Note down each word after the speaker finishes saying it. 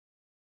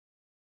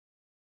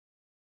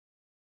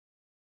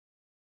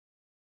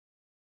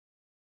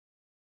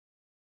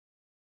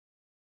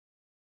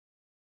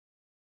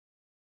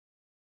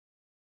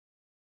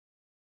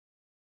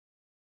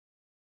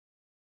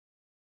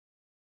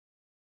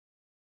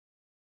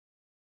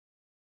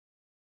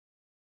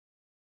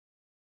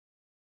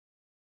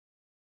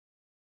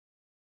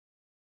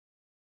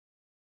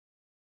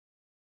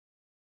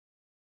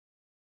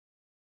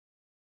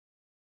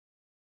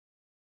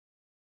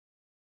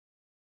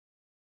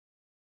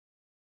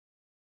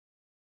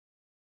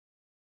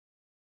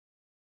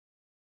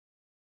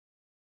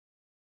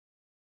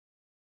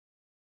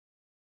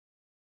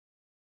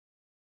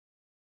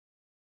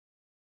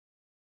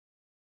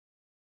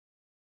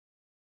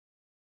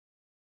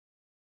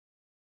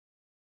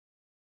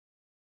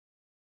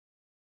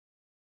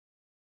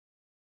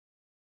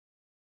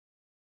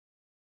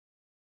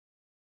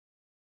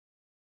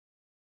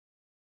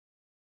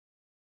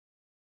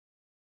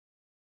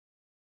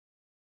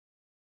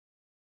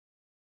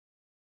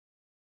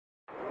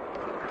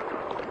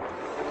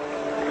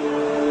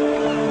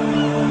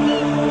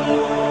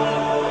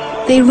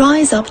They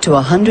rise up to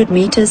 100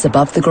 meters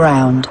above the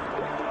ground.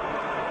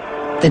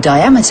 The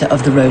diameter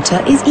of the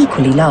rotor is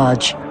equally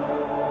large.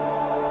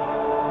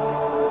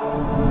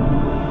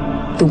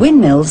 The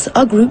windmills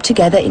are grouped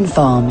together in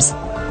farms,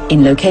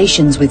 in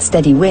locations with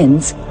steady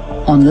winds,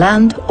 on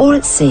land or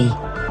at sea.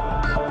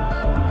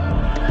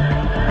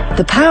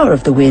 The power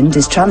of the wind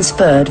is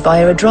transferred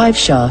via a drive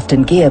shaft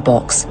and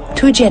gearbox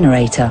to a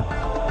generator.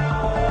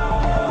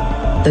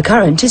 The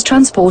current is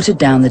transported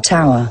down the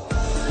tower,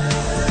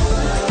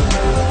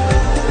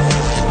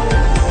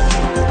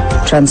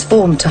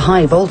 transformed to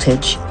high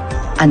voltage,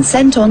 and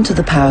sent on to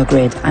the power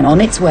grid and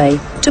on its way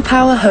to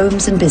power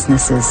homes and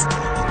businesses.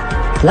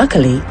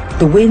 Luckily,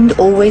 the wind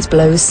always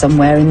blows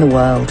somewhere in the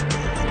world.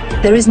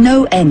 There is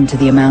no end to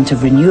the amount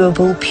of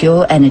renewable,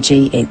 pure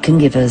energy it can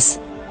give us.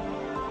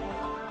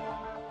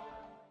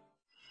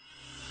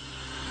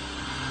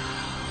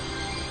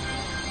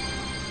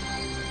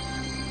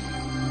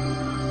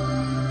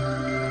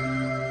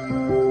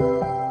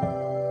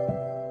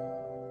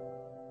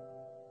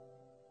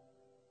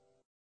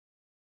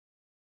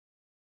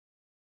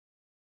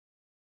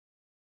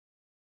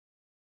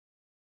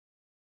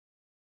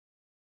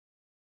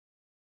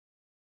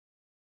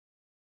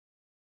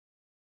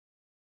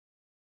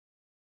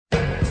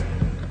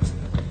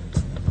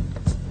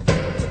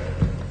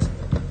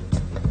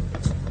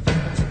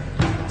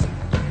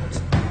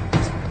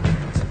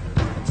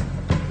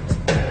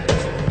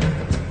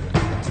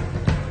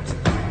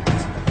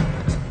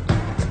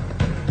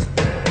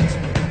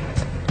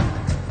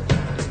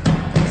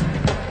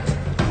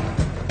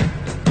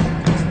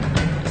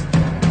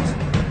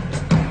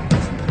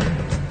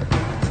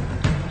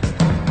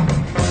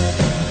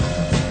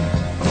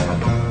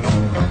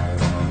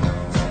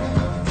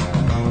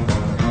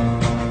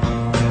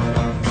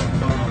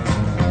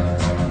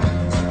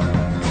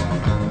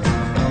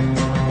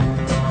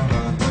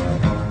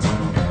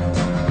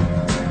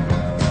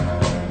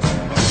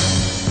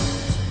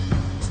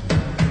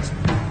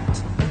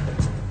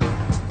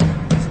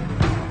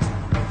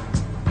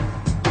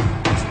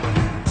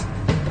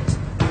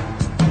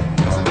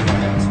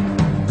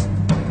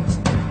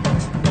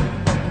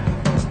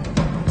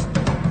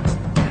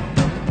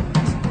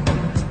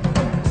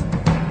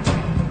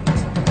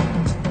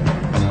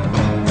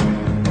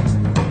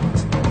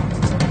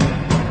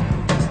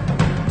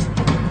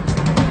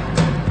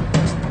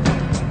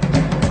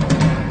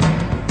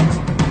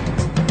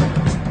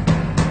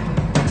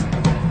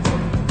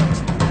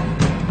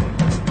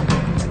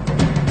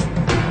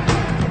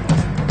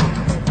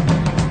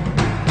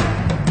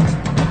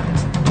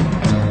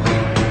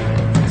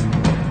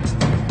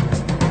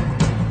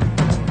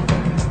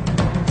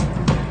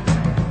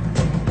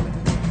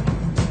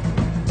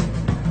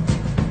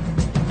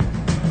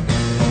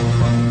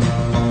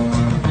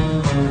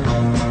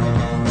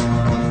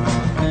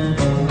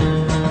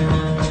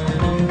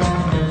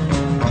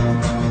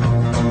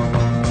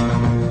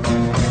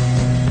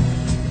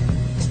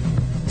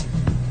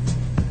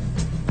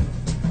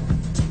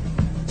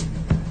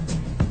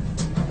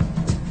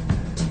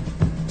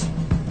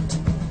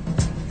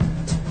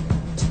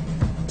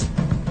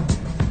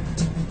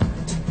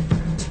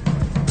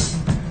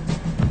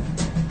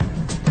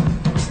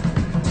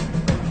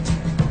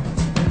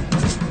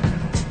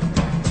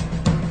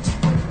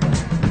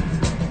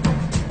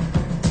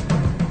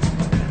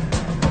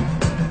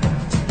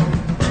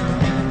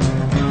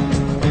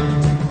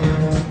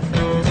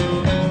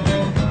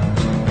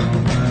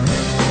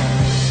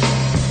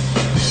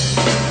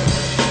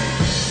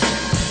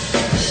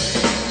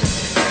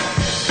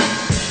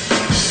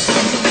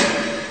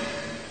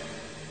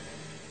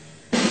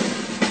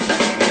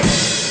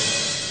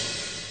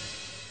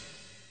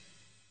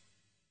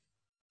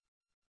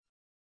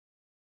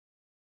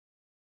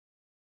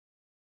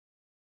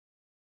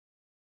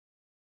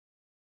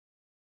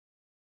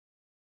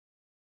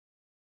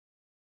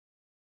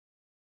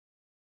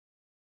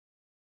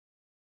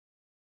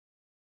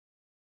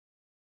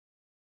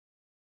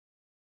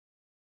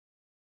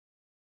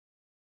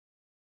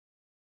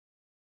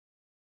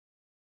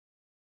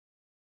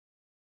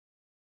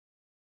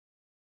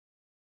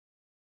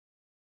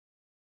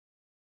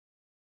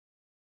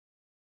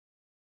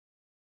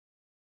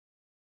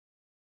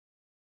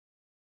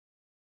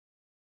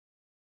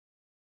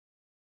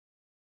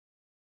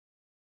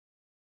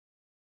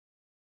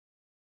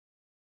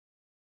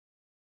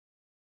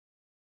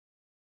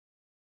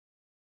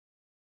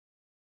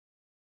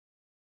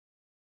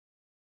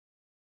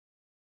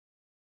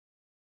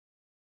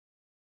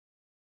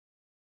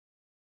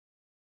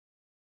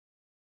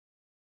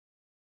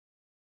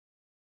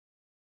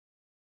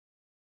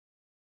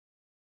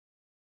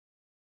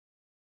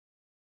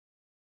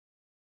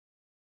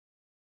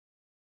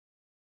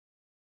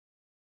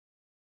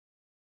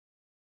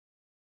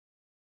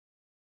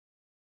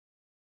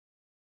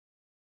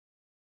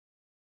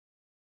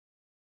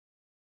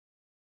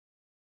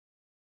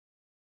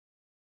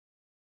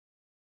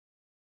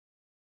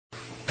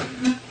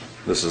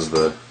 This is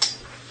the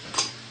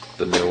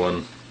new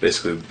one.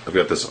 Basically, I've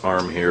got this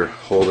arm here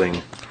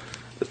holding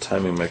the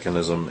timing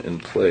mechanism in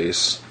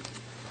place.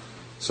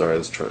 Sorry,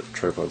 this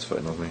tripod's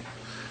fighting with me.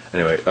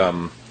 Anyway,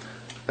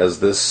 as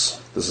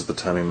this is the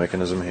timing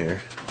mechanism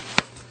here,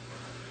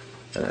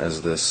 and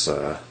as this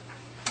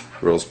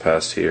rolls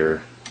past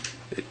here,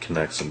 it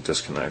connects and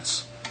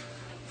disconnects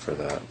for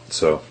that.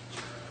 So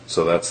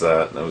that's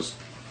that. That was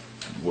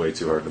way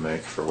too hard to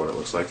make for what it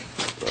looks like,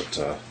 but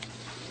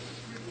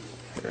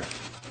here.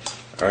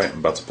 All right, I'm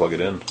about to plug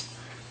it in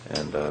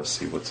and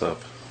see what's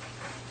up.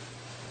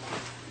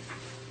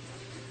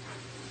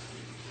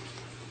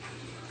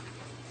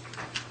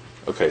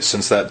 Okay,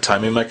 since that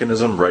timing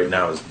mechanism right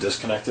now is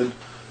disconnected,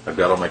 I've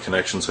got all my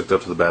connections hooked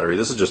up to the battery.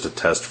 This is just a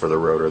test for the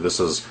rotor. This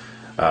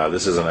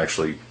isn't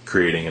actually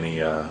creating any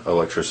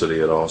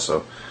electricity at all.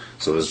 So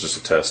this is just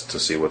a test to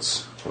see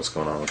what's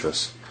going on with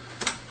this.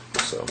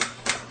 So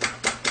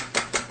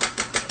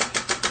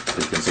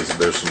you can see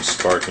there's some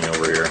sparking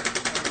over here.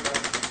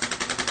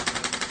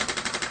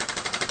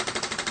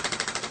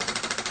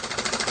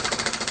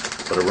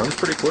 But it runs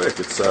pretty quick.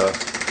 It's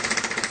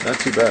not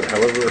too bad.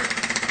 However,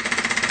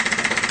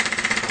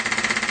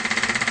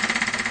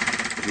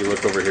 if you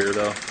look over here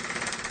though,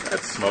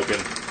 that's smoking.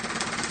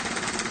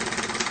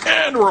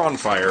 And we're on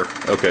fire.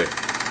 Okay.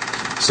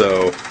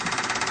 So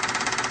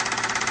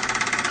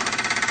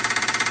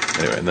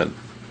anyway, and then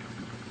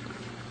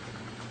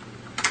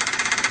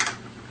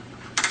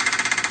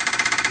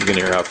you can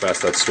hear how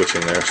fast that's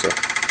switching there, so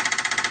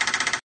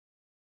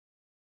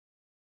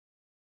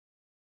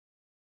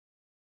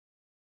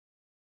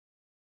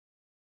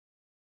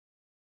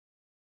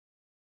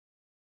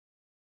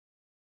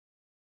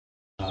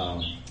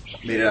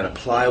made it out of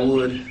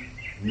plywood,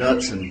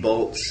 nuts and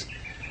bolts.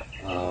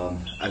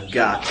 I've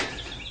got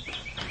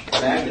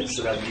magnets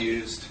that I've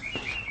used.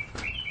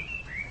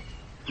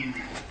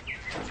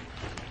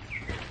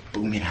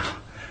 Boom, yeah.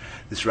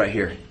 This right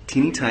here,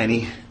 teeny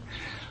tiny,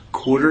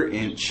 quarter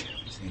inch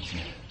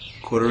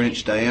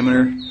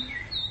diameter,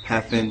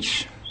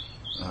 half-inch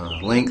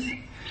length,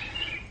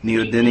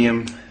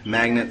 neodymium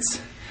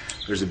magnets.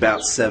 There's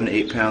about 7 to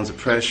 8 pounds of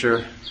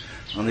pressure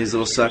on these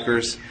little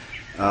suckers.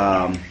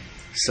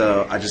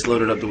 So I just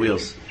loaded up the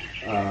wheels.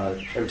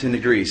 Every 10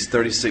 degrees,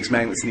 36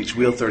 magnets in each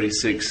wheel,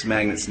 36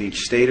 magnets in each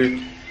stator.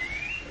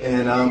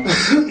 And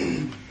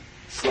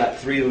slap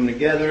 3 of them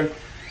together,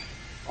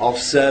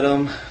 offset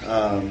them.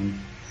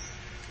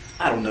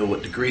 I don't know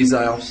what degrees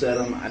I offset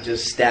them. I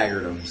just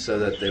staggered them so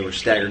that they were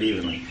staggered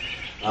evenly.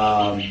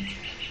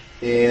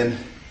 And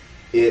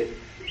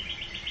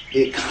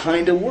it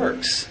kind of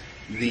works.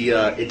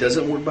 It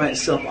doesn't work by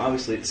itself.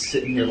 Obviously, it's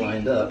sitting here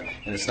lined up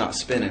and it's not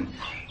spinning,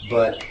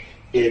 but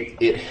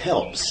it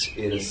helps.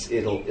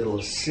 It'll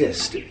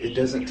assist. It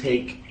doesn't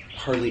take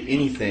hardly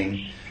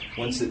anything.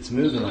 Once it's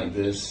moving like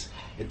this,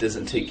 it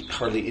doesn't take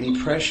hardly any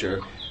pressure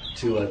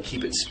to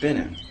keep it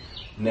spinning.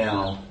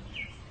 Now,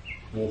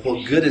 well,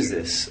 what good is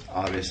this?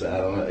 Obviously, I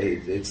don't know.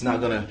 It's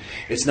not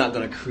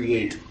gonna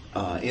create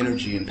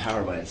energy and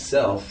power by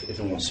itself if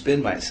it won't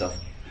spin by itself.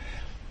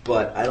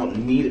 But I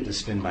don't need it to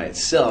spin by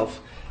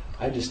itself.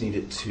 I just need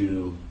it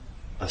to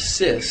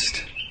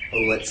assist,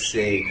 let's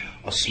say,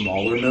 a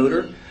smaller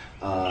motor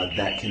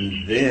that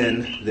can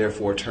then,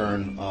 therefore,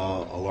 turn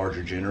a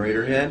larger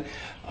generator head.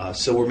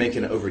 So we're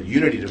making it over a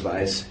unity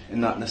device and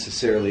not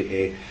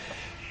necessarily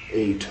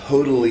a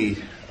totally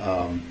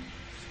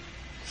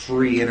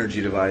free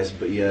energy device,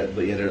 but yet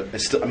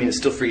it's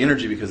still free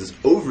energy because it's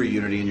over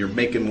unity, and you're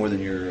making more than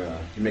you're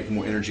making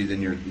more energy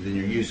than you're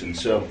using.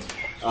 So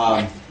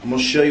I'm going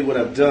to show you what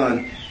I've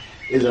done.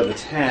 Is I've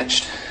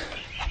attached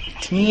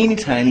a teeny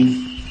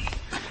tiny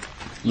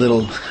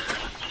little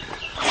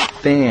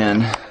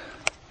fan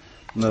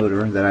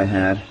motor that I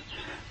had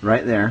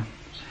right there.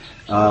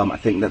 I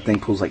think that thing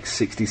pulls like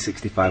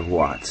 65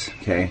 watts.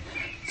 Okay,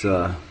 it's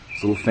a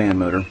little fan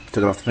motor.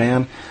 Took it off the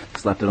fan,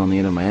 slapped it on the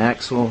end of my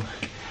axle,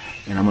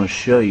 and I'm going to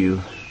show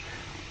you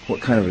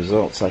what kind of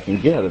results I can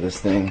get out of this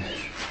thing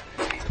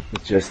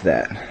with just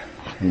that.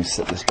 Let me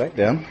set this back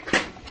down.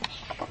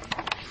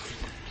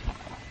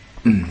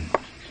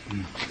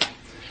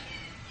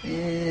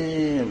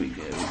 There we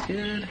go.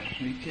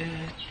 We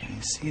good. Can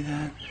you see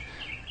that?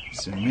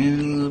 Zoom in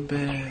a little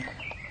bit.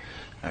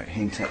 Alright,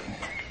 hang tight.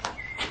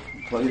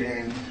 Plug it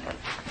in.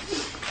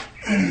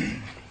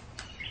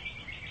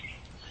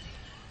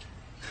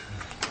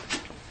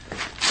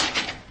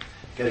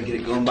 Got to get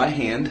it going by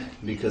hand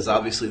because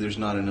obviously there's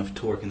not enough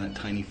torque in that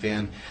tiny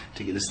fan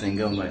to get this thing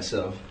going by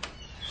itself.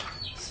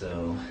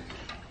 So,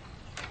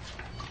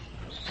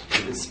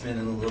 get it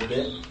spinning a little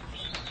bit.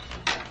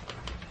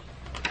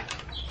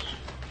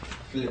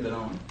 Flip it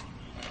on.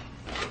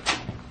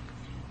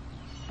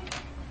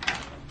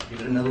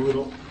 Give it another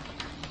little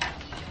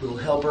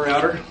helper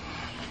outer.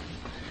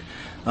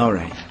 All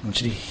right, I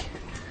want you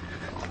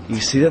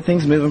see that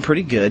thing's moving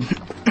pretty good.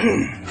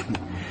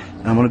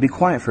 I'm going to be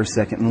quiet for a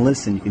second and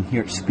listen. You can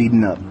hear it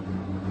speeding up.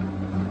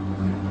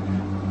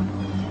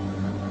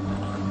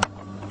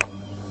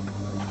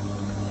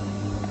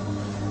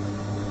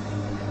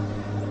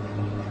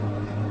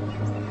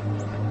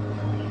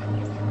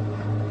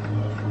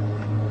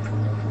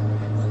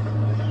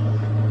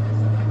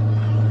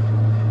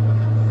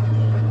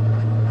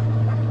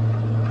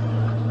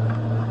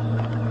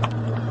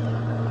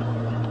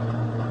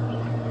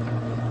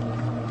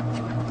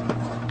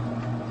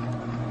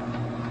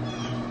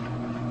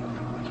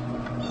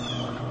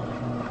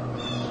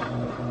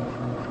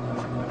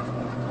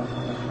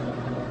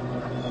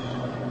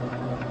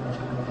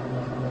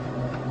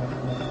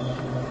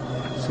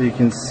 So you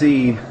can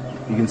see a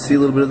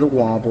little bit of the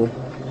wobble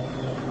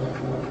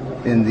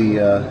in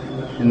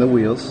the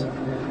wheels.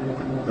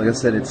 Like I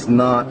said,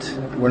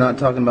 we're not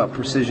talking about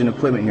precision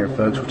equipment here,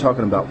 folks. We're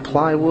talking about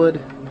plywood,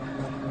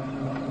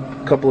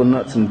 a couple of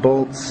nuts and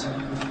bolts.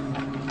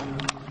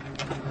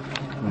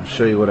 I'll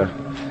show you what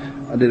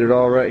I did it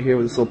all right here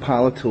with this little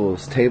pile of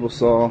tools. Table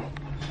saw,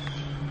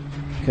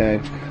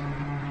 okay,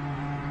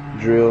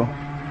 drill,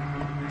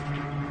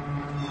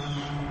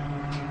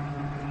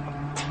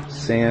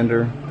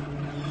 sander,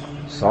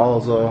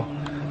 sawzall,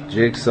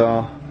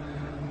 jigsaw,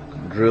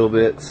 drill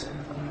bits.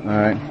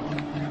 Alright.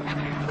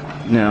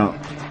 Now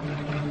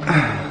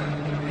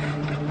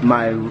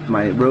my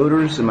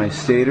rotors and my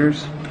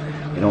stators,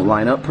 they don't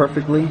line up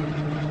perfectly.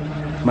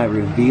 My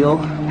reveal,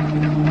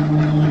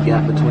 the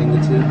gap between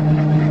the two,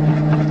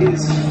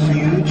 is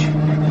huge.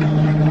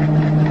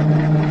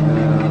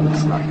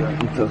 Let's not go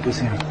in focus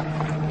here.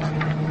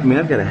 I mean,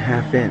 I've got a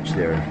 ½ inch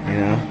there, you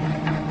know?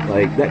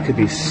 Like, that could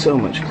be so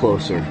much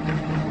closer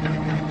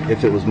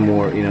if it was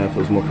more, you know, if it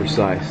was more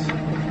precise.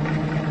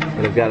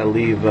 But I've got to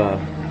leave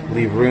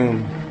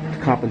room to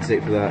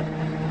compensate for that,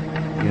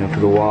 you know, for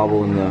the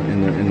wobble in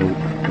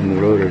the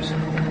rotors.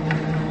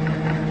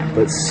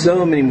 But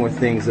so many more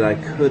things that I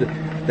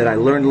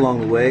learned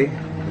along the way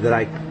that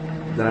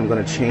I'm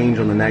going to change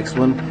on the next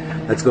one.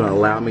 That's going to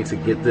allow me to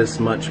get this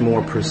much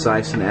more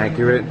precise and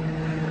accurate,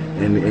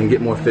 and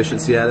get more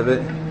efficiency out of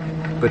it.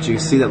 But you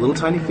see that little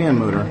tiny fan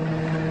motor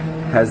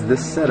has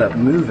this setup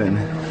moving.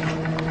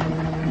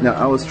 Now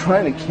I was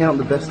trying to count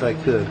the best I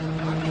could.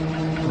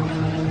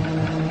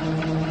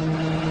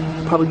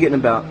 Probably getting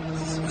about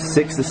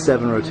 6 to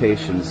 7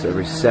 rotations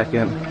every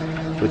second,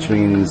 which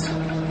means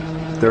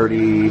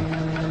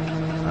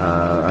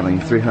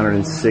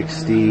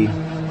 360,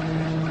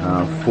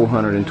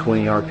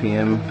 420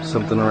 RPM,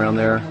 something around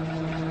there,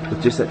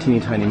 with just that teeny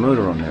tiny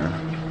motor on there.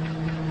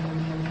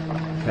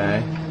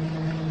 Okay.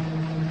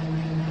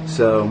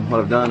 So what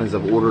I've done is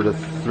I've ordered a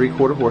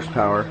 3/4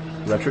 horsepower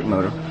electric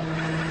motor.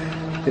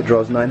 It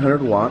draws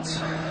 900 watts.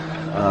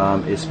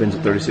 It spins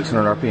at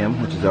 3600 RPM,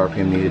 which is the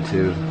RPM needed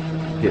to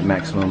get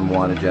maximum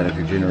wattage out of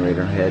your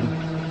generator head.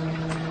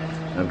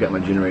 I've got my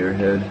generator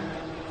head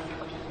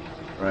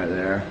right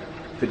there,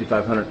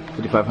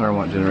 5500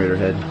 watt generator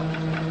head.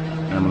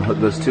 And I'm gonna hook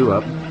those two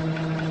up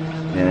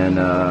and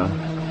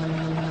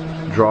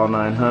draw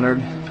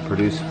 900,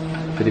 produce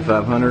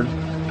 5500,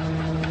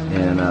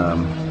 and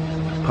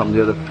pump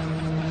the other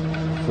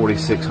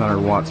 4600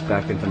 watts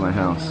back into my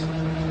house,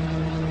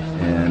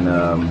 and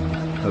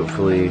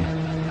hopefully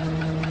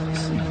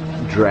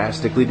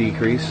drastically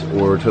decrease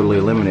or totally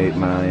eliminate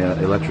my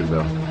electric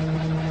bill.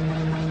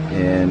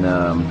 And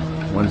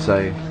once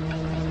I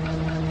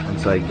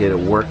get it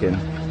working,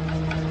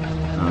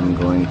 I'm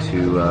going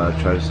to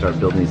try to start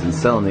building these and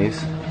selling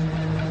these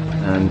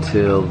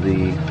until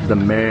the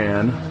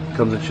man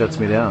comes and shuts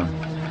me down.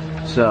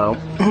 So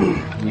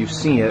you've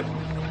seen it.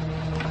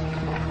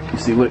 You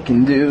see what it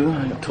can do.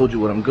 I've told you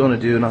what I'm going to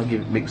do, and I'll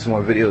make some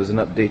more videos and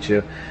update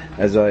you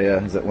as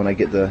when I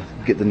get the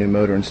new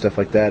motor and stuff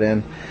like that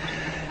in.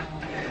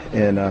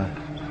 And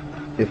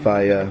if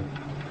I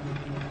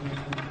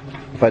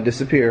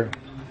disappear,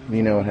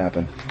 you know what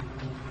happened.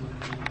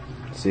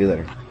 See you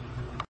later.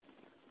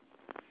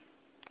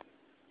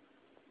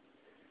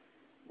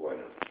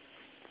 Bueno,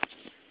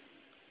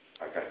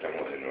 acá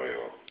estamos de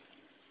nuevo.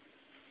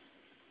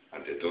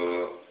 Ante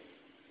todo,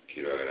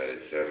 quiero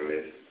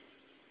agradecerles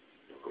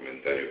los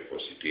comentarios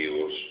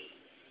positivos.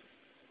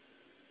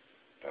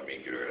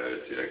 También quiero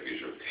agradecer a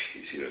aquellos que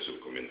hicieron sus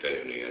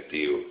comentarios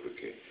negativos,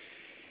 porque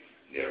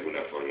de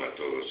alguna forma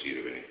todo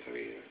sirve en esta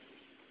vida.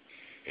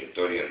 El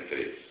Torian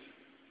 3,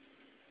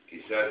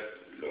 quizás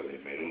lo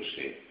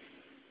desmenuce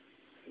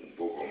un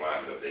poco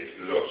más, lo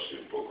desglose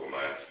un poco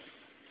más,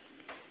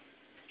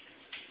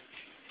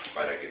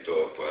 para que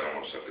todos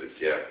podamos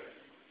apreciar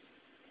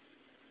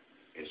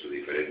en sus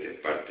diferentes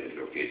partes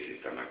lo que es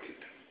esta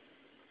maqueta.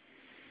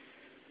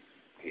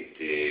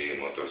 Este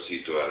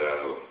motorcito ha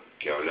dado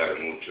que hablar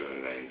mucho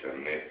en la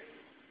internet.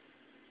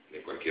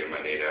 De cualquier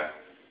manera,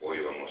 hoy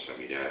vamos a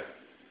mirar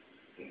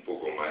un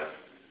poco más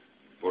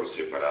por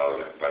separado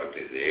las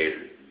partes de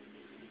él,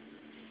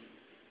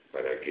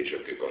 para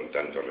aquellos que con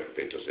tanto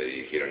respeto se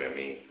dirigieron a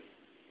mí,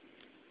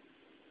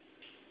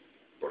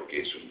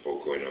 porque es un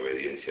poco en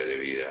obediencia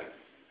debida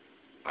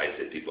a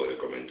ese tipo de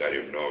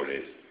comentarios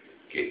nobles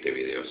que este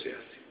video se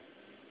hace.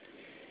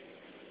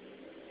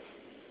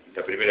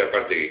 La primera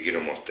parte que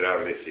quiero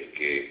mostrarles es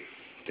que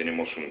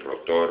tenemos un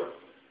rotor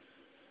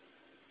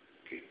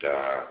que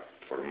está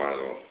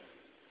formado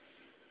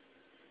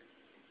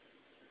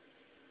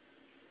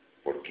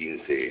por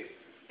 15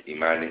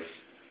 imanes,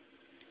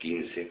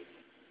 15.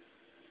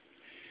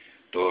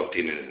 Todos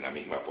tienen la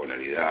misma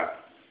polaridad.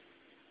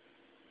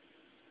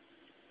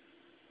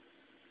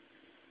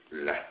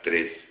 Las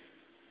 3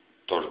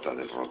 tortas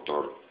del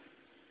rotor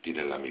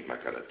tienen la misma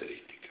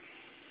característica.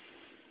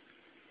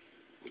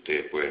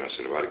 Ustedes pueden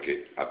observar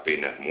que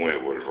apenas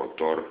muevo el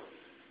rotor,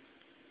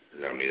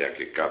 la unidad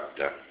que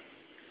capta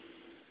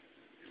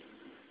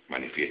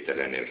manifiesta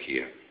la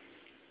energía.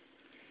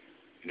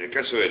 En el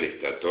caso del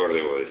estator,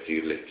 debo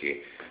decirles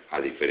que,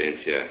 a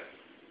diferencia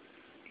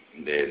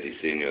del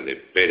diseño de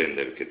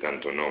Perender que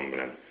tanto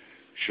nombran,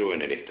 yo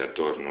en el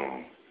estator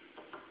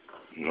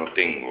no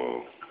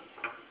tengo,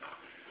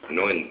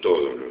 no en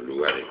todos los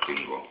lugares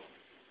tengo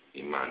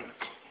imán.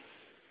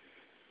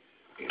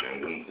 En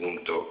algún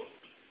punto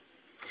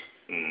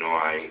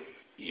no hay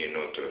y en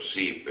otros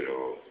sí,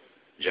 pero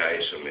ya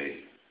eso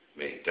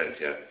me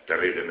distancia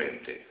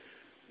terriblemente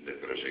del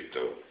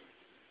proyecto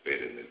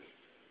Perender.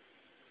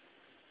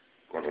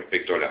 Con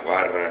respecto a las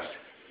barras,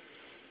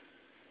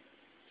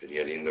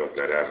 sería lindo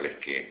aclararles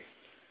que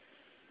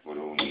por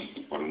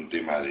un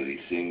tema de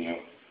diseño,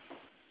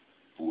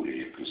 pura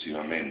y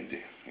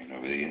exclusivamente, en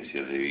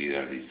obediencia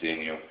debida al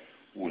diseño,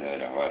 una de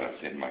las barras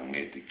es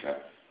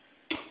magnética,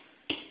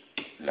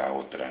 la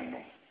otra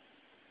no.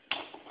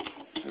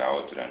 La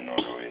otra no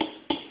lo es.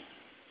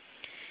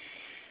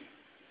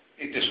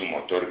 Este es un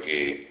motor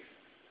que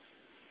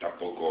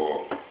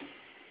tampoco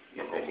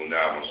nos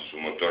confundamos, es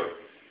un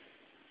motor.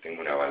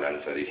 Tengo una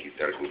balanza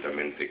digital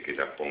justamente que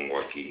la pongo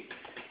aquí,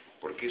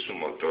 porque es un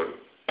motor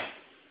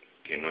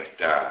que no es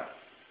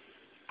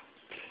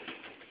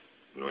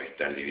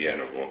tan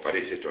liviano como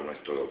parece. Esto no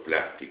es todo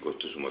plástico,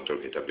 esto es un motor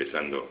que está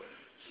pesando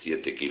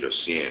 7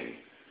 kilos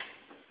 100,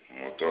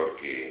 un motor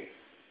que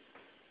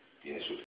tiene su